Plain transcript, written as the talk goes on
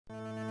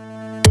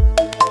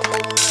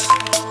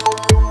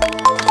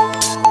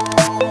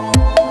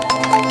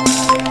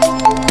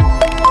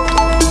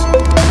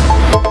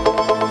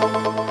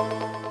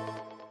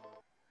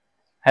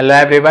Hello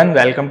everyone,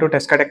 welcome to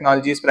Tesca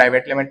Technologies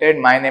Private Limited.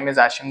 My name is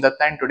Ashim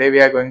Datta and today we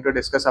are going to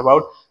discuss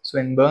about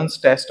Swinburn's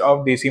test of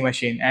DC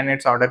machine and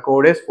its order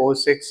code is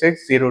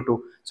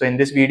 46602. So in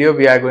this video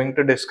we are going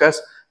to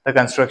discuss the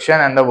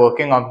construction and the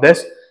working of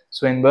this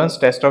Swinburn's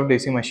test of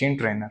DC machine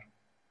trainer.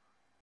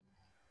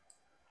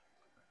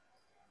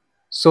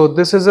 So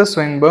this is a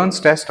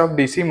Swinburn's test of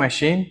DC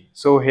machine.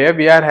 So here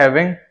we are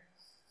having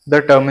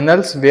the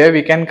terminals where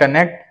we can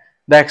connect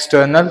the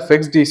external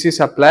fixed DC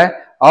supply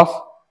of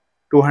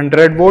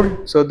 200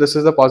 volt. So this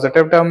is the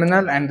positive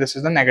terminal and this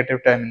is the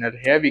negative terminal.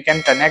 Here we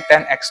can connect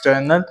an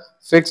external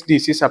fixed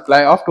DC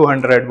supply of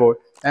 200 volt,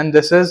 and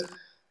this is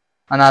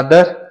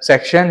another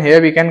section.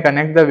 Here we can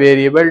connect the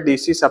variable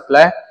DC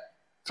supply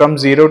from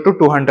 0 to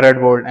 200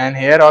 volt, and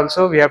here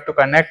also we have to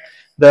connect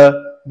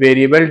the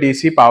variable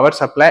DC power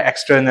supply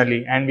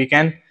externally, and we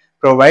can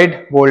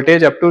provide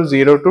voltage up to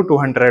 0 to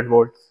 200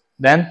 volt.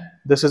 Then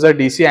this is a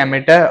DC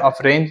emitter of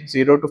range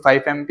 0 to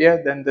 5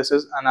 ampere. Then this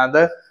is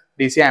another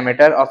DC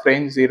emitter of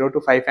range 0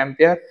 to 5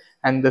 ampere,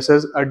 and this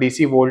is a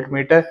DC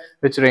voltmeter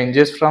which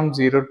ranges from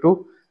 0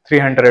 to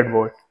 300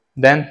 volt.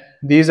 Then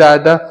these are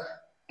the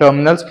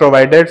terminals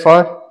provided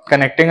for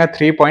connecting a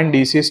 3-point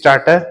DC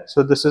starter.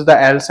 So this is the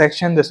L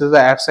section, this is the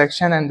F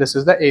section, and this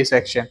is the A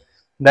section.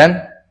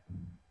 Then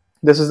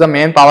this is the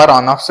main power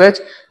on off switch.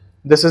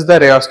 This is the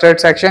rheostat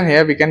section.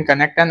 Here we can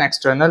connect an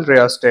external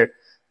rheostat.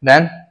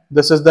 Then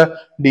this is the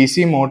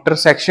DC motor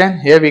section.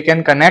 Here we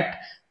can connect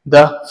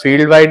the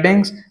field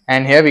windings,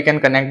 and here we can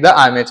connect the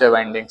armature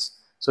windings.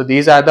 So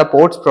these are the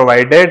ports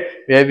provided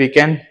where we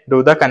can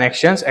do the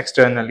connections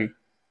externally.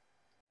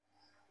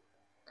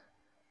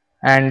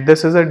 And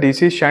this is a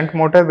DC shunt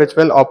motor which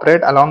will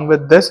operate along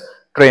with this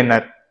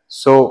trainer.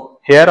 So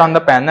here on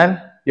the panel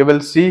you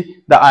will see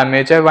the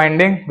armature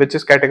winding which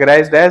is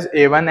categorized as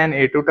A1 and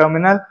A2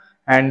 terminal,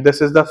 and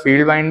this is the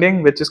field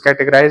winding which is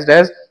categorized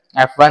as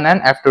F1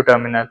 and F2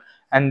 terminal.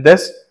 And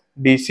this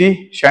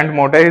DC shunt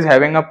motor is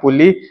having a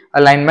pulley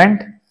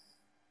alignment.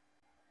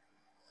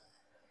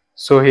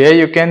 So here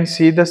you can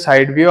see the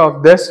side view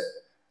of this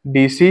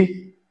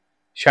DC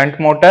shunt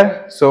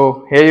motor.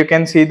 So here you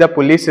can see the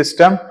pulley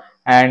system,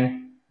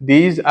 and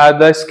these are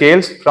the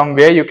scales from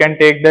where you can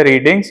take the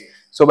readings.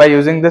 So by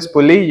using this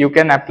pulley you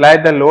can apply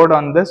the load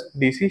on this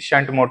DC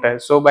shunt motor.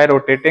 So by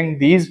rotating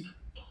these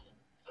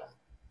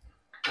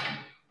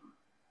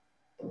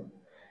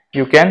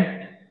you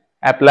can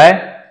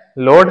apply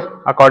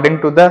load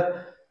according to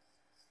the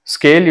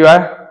scale you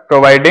are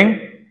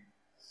providing.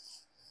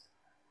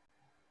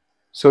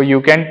 So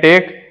you can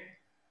take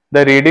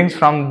the readings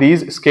from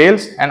these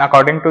scales, and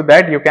according to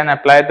that you can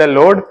apply the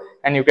load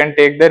and you can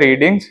take the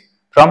readings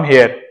from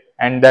here,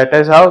 and that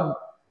is how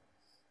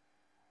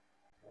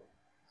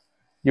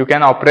you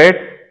can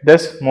operate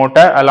this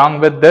motor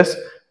along with this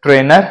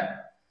trainer.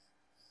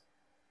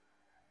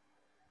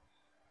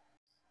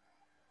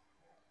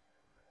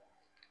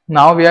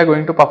 Now we are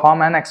going to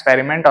perform an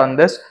experiment on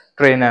this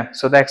trainer.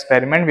 So the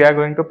experiment we are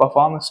going to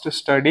perform is to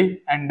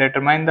study and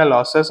determine the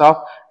losses of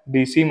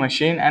DC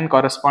machine and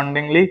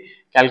correspondingly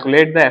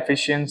calculate the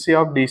efficiency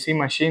of DC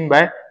machine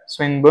by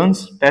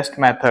Swinburn's test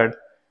method.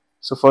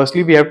 So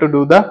firstly we have to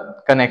do the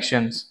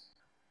connections.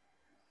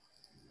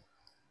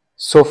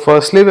 So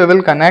firstly we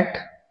will connect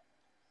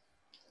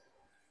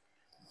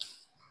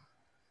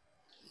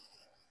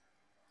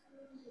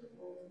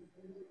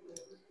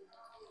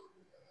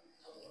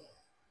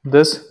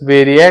this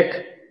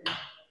variac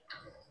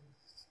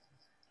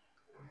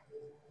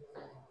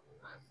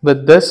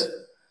with this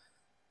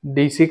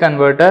DC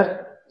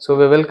converter. So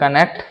we will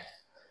connect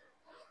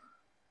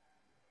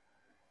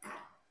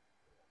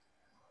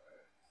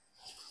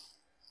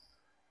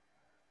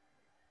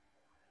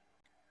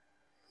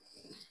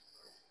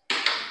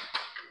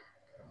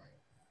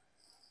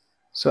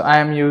So I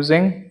am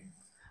using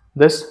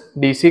this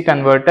DC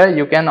converter.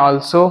 You can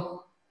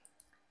also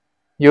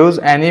use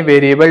any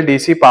variable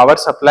DC power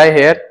supply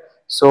here.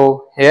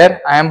 So here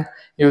I am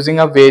using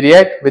a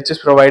variac which is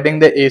providing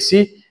the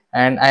AC,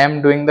 and I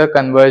am doing the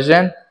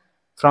conversion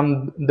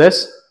from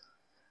this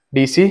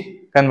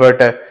DC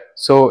converter.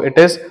 So it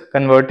is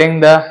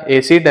converting the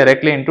AC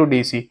directly into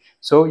DC.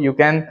 So you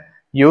can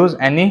use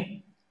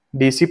any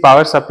DC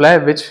power supply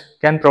which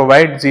can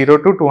provide 0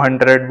 to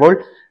 200 volt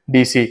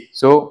DC.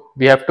 So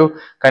we have to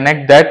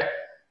connect that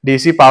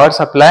DC power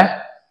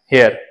supply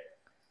here,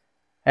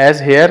 as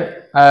here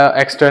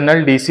external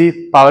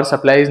DC power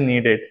supply is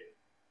needed.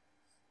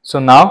 So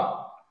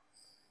now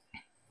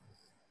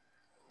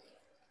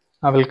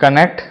I will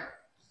connect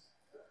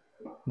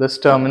this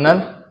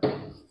terminal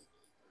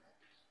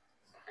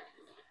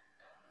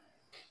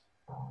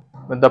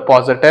with the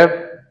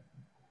positive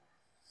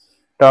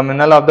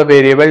terminal of the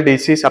variable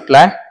DC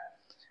supply,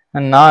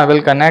 and now I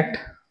will connect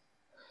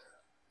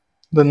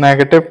the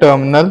negative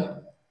terminal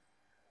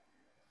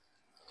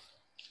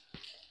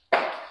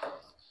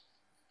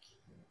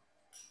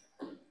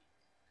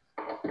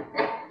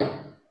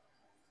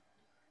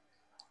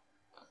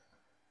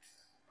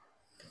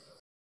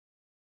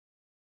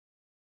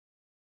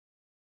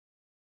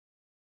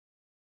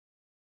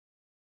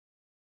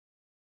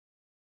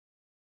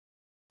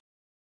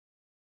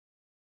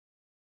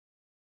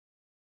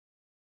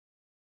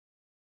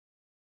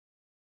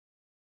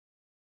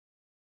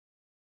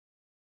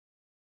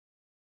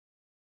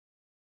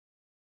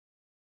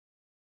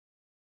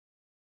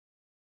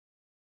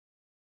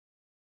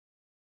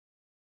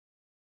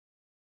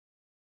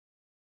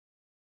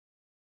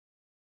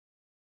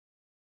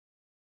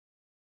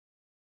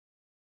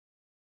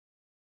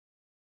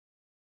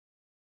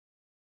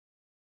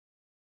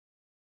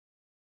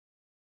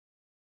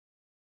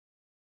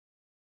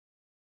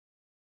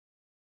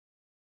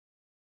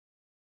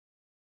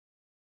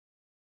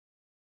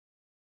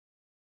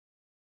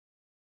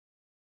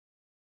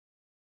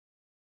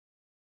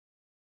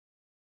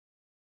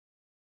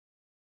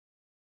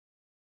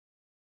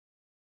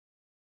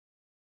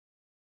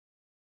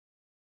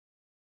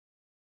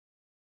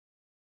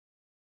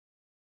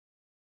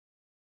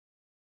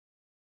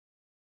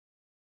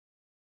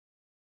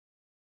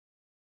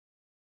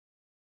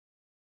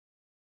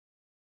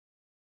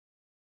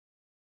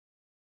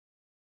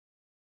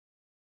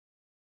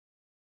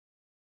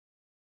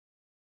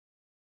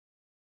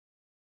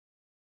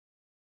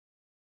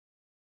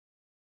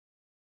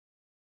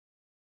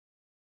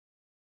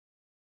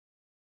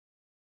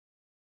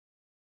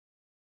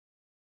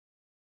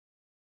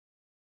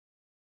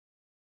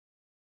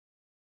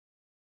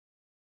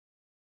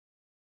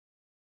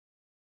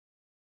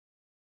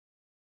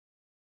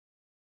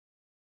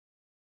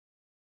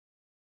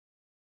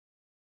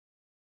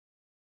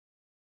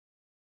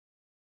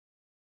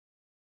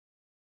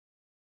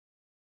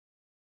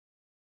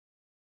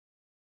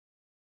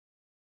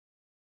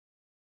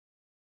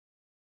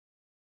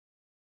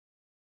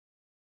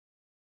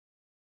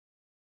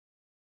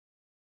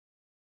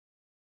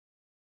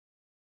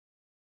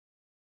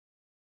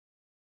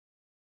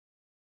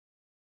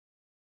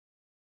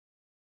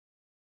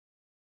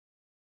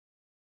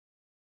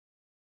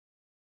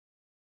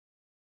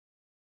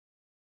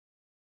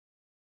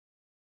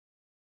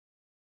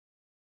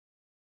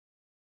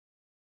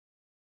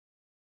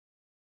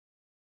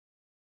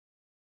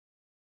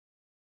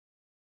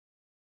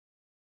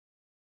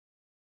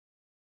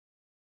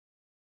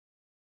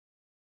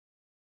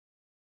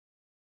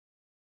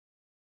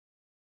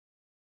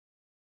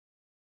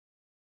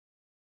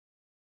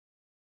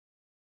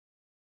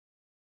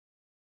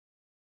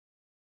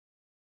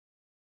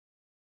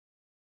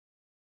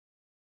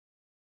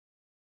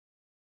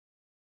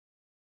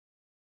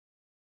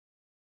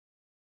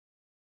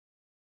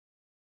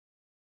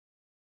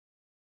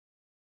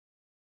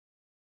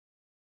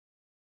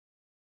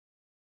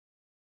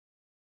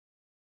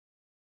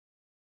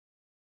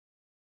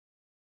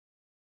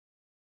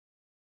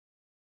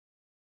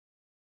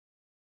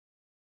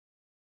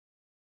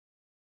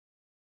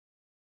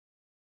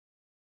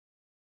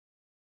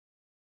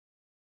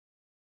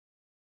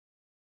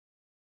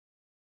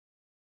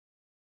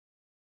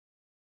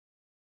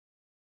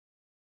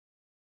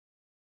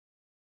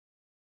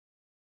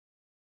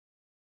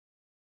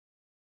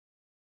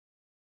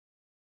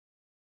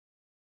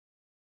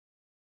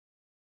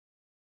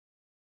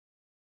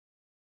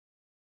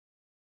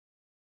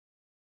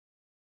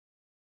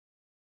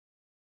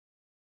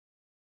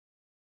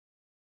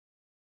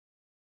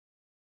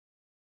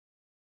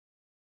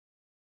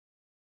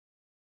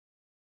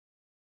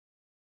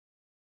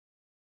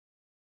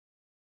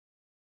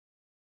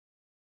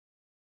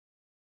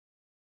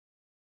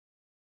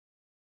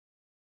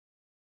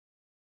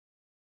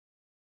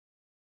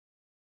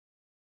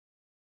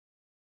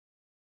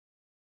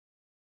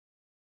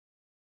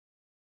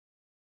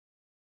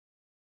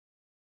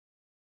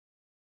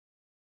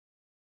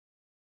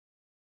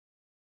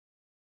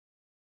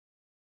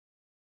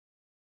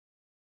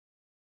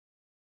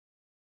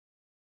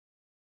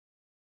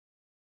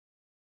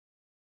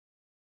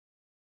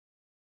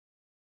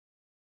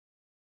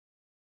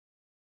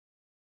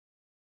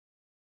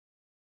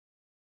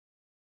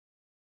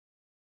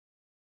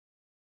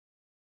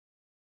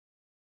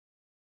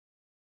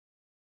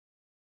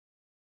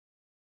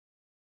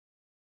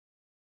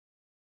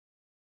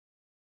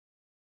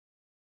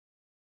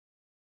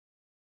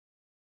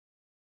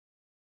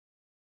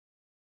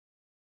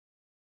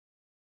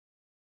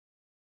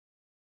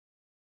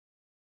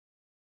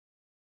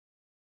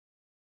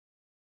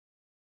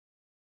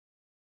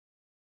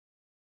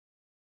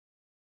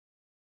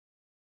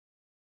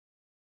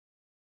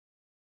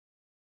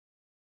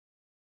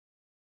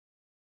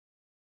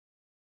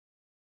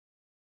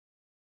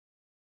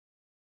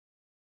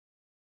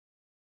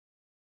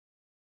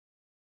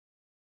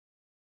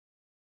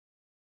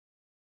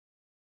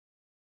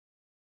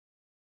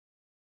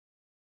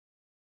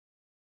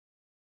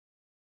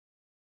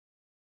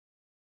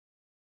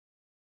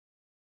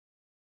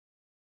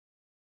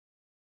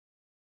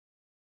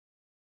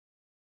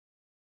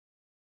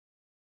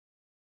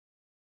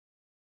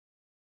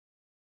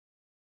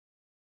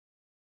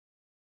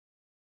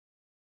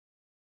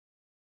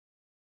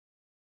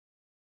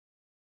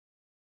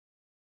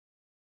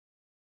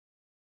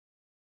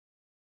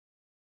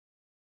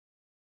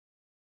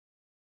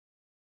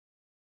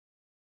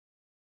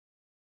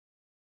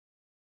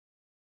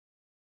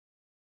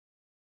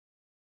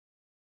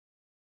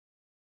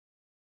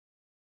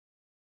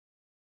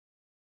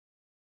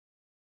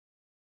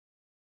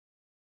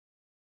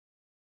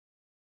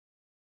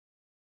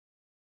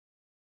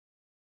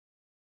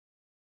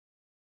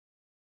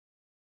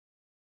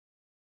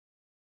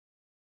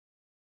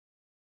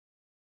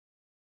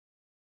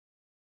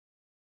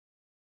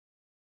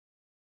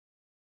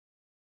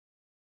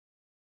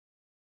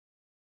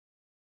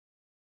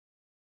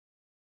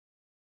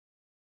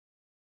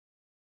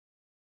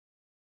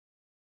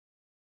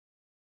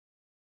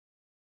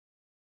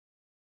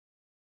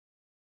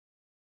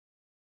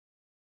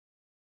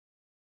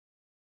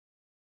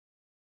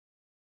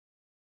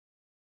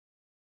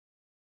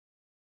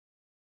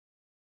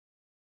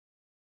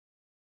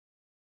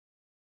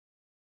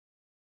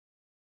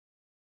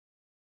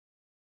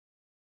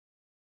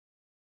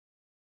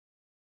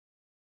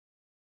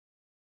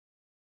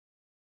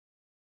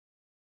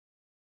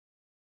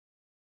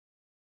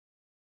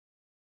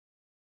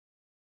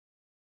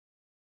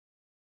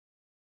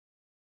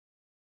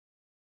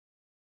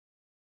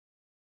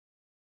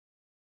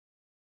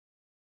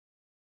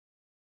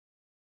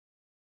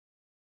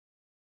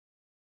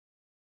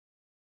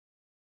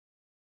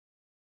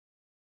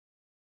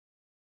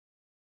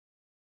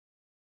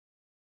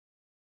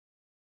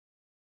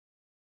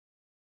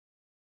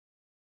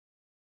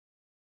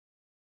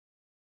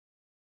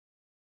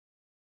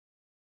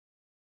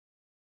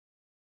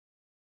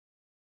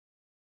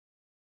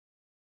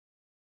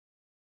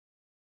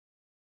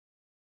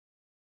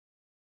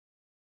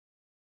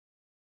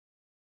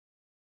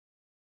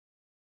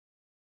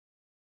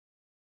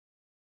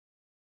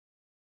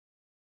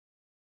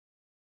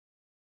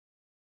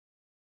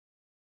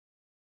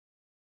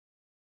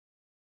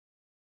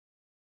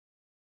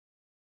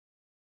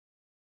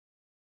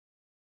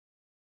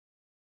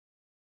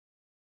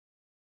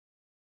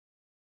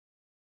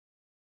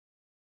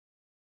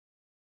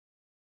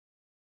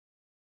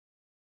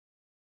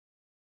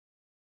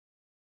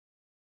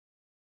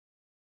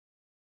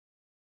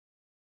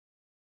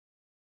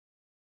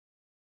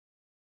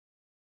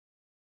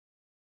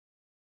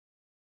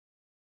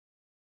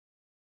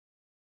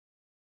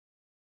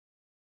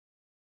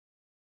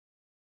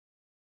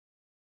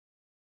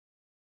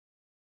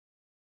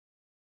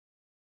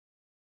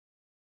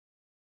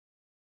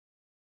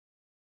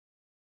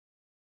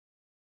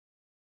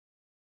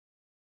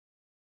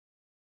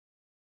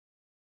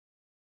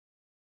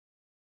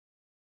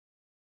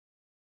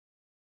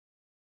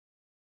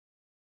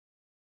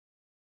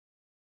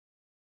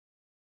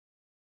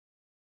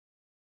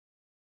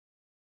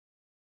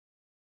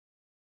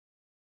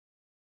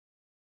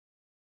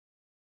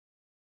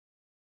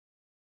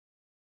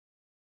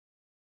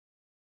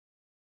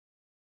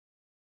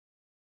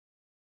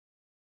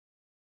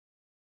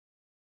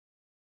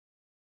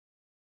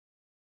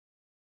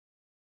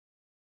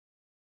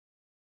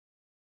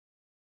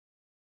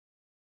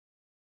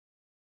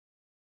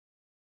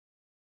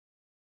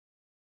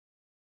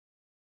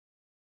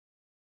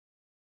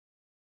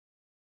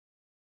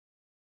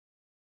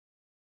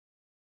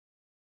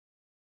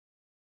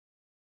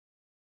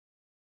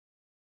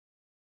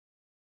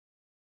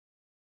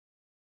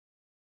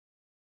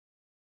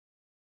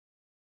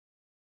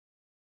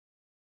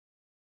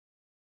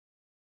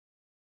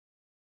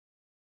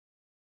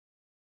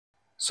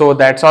So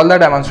that's all the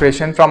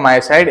demonstration from my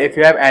side. If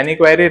you have any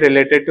query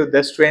related to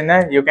this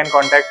trainer, you can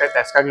contact the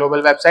Tesca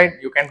Global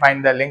website. You can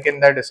find the link in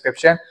the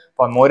description.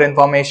 For more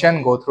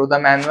information, go through the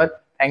manual.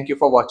 Thank you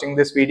for watching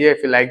this video.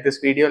 If you like this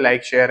video,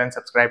 like, share and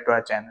subscribe to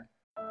our channel.